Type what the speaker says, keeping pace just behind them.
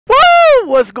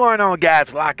What's going on,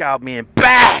 guys? Lockout Men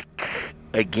back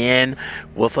again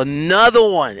with another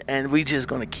one, and we just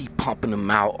gonna keep pumping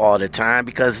them out all the time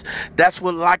because that's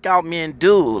what Lockout Men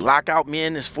do. Lockout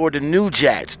Men is for the new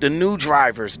jacks, the new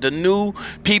drivers, the new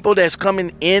people that's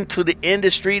coming into the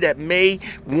industry that may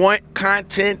want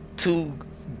content to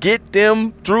get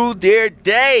them through their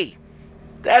day.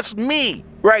 That's me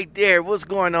right there. What's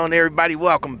going on, everybody?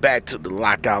 Welcome back to the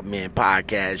Lockout Men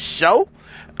podcast show.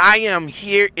 I am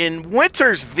here in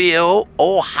Wintersville,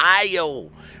 Ohio,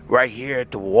 right here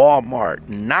at the Walmart,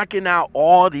 knocking out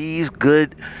all these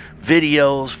good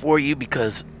videos for you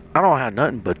because I don't have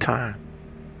nothing but time.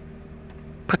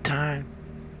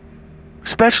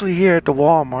 Especially here at the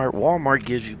Walmart. Walmart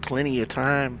gives you plenty of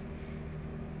time.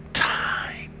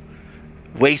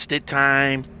 Wasted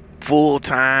time, full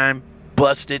time,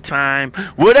 busted time,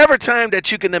 whatever time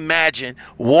that you can imagine,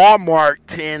 Walmart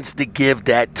tends to give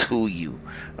that to you.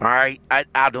 All right,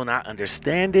 I do not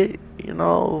understand it,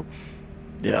 I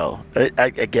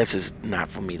guess it's not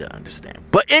for me to understand.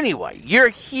 But anyway, you're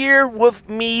here with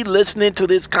me listening to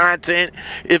this content.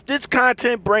 If this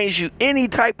content brings you any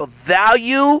type of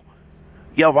value,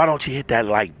 why don't you hit that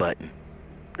like button?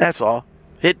 That's all.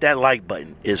 Hit that like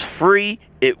button. It's free.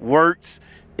 It works.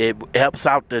 It helps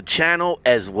out the channel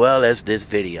as well as this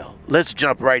video. Let's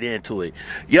jump right into it.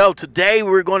 Today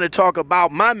we're going to talk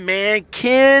about my man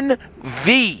Ken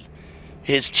V.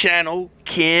 His channel,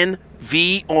 Ken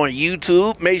V on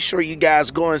YouTube. Make sure you guys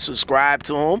go and subscribe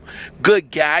to him. Good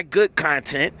guy, good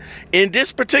content. In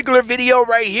this particular video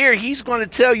right here, he's going to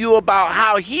tell you about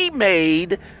how he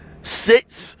made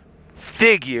 6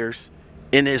 figures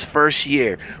in his first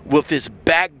year. With his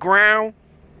background,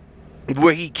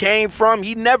 where he came from,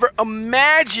 he never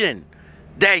imagined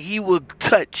that he would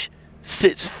touch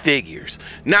 6 figures.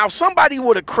 Now, somebody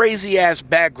with a crazy ass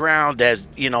background that's,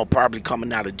 probably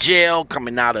coming out of jail,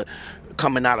 coming out of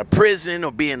prison,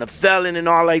 or being a felon and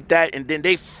all like that, and then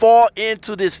they fall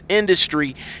into this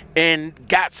industry and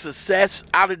got success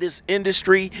out of this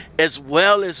industry as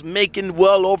well as making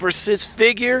well over 6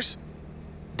 figures.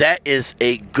 That is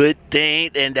a good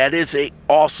thing, and that is an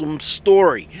awesome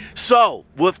story. So,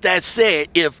 with that said,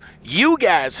 if you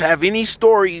guys have any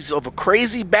stories of a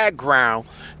crazy background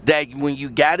that when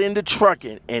you got into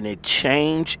trucking and it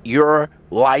changed your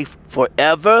life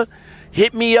forever,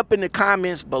 hit me up in the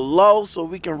comments below so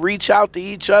we can reach out to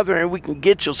each other and we can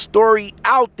get your story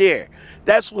out there.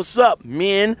 That's what's up,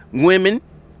 men, women.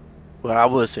 Well, I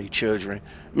would say children.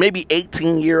 Maybe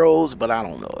 18-year-olds, but I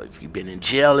don't know if you've been in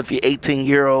jail. If you're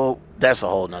 18-year-old, that's a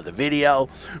whole nother video.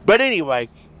 But anyway,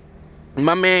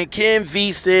 my man Ken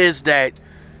V says that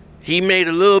he made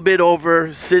a little bit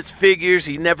over 6 figures.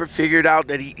 He never figured out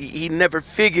that he never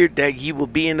figured that he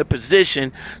would be in a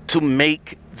position to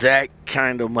make that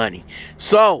kind of money.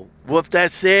 So, with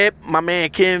that said, my man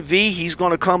Ken V, he's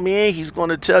going to come in. He's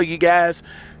going to tell you guys,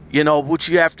 what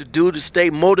you have to do to stay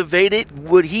motivated,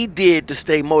 what he did to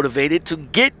stay motivated to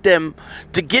get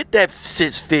that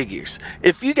 6 figures.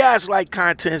 If you guys like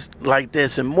content like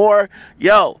this and more,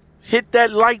 hit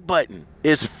that like button.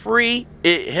 It's free,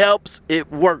 it helps, it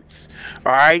works.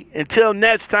 All right, until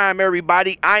next time,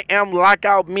 everybody, I am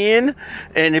Lockout Men,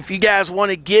 and if you guys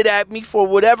want to get at me for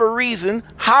whatever reason,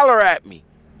 holler at me.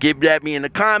 Get at me in the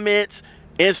comments,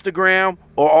 Instagram,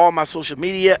 or all my social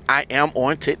media. I am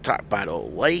on TikTok, by the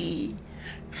way,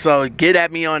 so get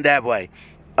at me on that way,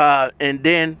 and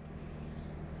then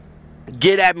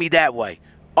get at me that way.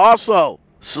 Also,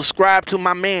 subscribe to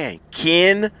my man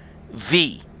Ken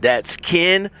V. That's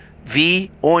Ken V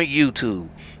on YouTube.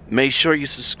 Make sure you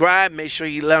subscribe. Make sure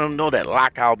you let them know that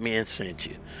Lockout Men sent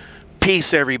you.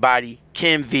 Peace, everybody.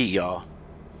 Ken V, y'all.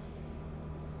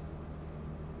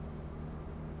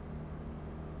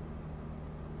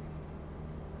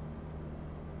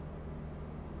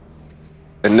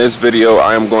 In this video,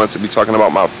 I am going to be talking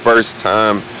about my first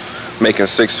time making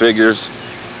 6 figures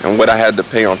and what I had to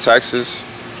pay on taxes.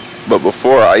 But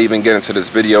before I even get into this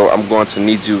video, I'm going to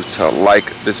need you to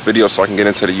like this video so I can get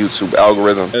into the YouTube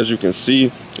algorithm. As you can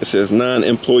see, it says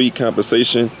non-employee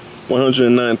compensation,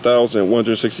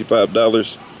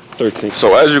 $109,165.13.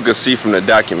 So as you can see from the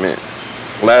document,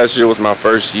 last year was my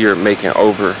first year making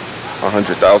over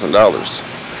 $100,000.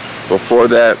 Before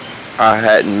that, I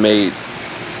hadn't made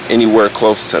anywhere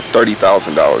close to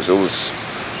 $30,000. It was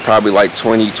probably like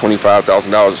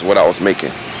 $25,000 is what I was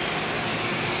making.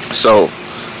 So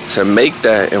to make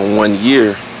that in 1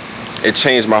 year, it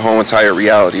changed my whole entire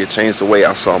reality. It changed the way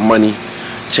I saw money,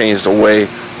 changed the way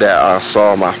that I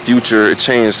saw my future. It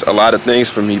changed a lot of things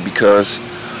for me because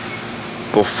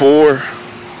before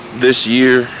this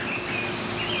year,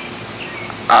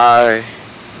 I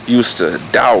used to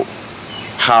doubt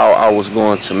how I was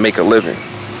going to make a living.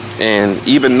 And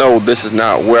even though this is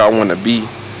not where I want to be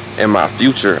in my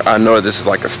future, I know this is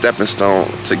like a stepping stone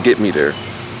to get me there,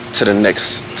 to the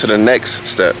next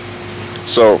step.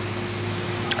 So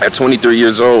at 23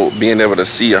 years old, being able to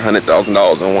see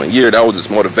 $100,000 in 1 year, that was just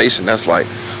motivation. That's like,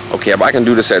 okay, if I can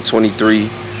do this at 23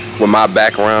 with my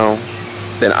background,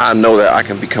 then I know that I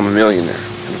can become a millionaire.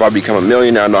 If I become a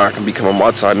millionaire, I know I can become a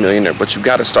multi-millionaire, but you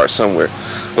got to start somewhere.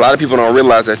 A lot of people don't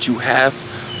realize that you have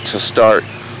to start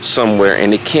somewhere,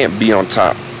 and it can't be on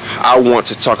top. I want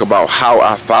to talk about how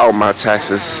I filed my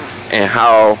taxes and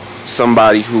how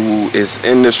somebody who is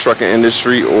in this trucking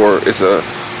industry or is a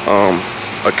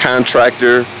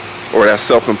contractor or that's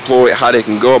self-employed, how they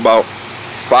can go about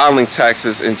filing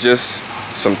taxes, and just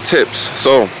some tips.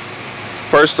 So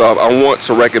first off, I want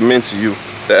to recommend to you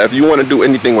that if you want to do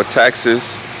anything with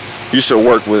taxes, you should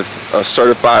work with a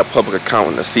certified public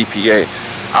accountant, a CPA.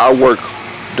 I work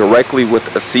directly with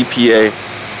a CPA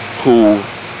who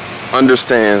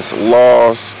understands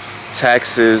laws,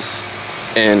 taxes,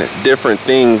 and different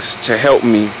things to help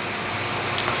me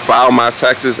file my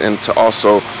taxes and to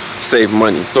also save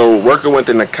money. So working with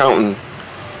an accountant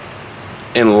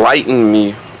enlightened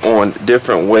me on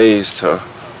different ways to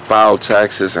file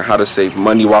taxes and how to save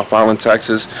money while filing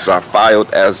taxes. I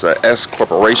filed as a S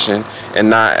corporation and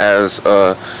not as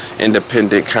an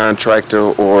independent contractor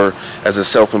or as a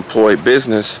self-employed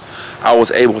business. I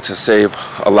was able to save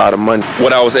a lot of money.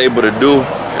 What I was able to do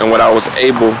and what I was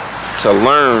able to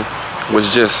learn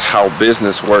was just how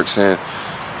business works and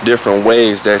different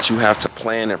ways that you have to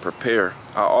plan and prepare.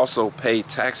 I also pay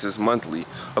taxes monthly.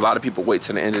 A lot of people wait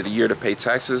till the end of the year to pay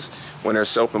taxes when they're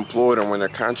self-employed or when they're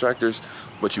contractors,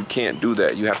 but you can't do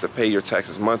that. You have to pay your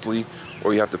taxes monthly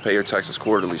or you have to pay your taxes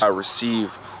quarterly. I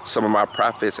receive some of my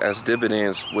profits as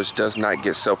dividends, which does not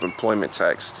get self-employment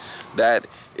tax. That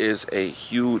is a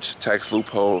huge tax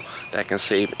loophole that can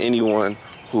save anyone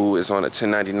who is on a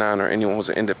 1099 or anyone who's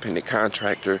an independent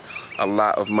contractor a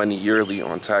lot of money yearly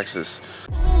on taxes.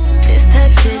 This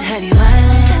type shit have you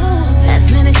island.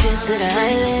 Last minute trips to the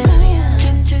islands.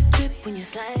 Drip, drip, drip when you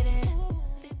slide in.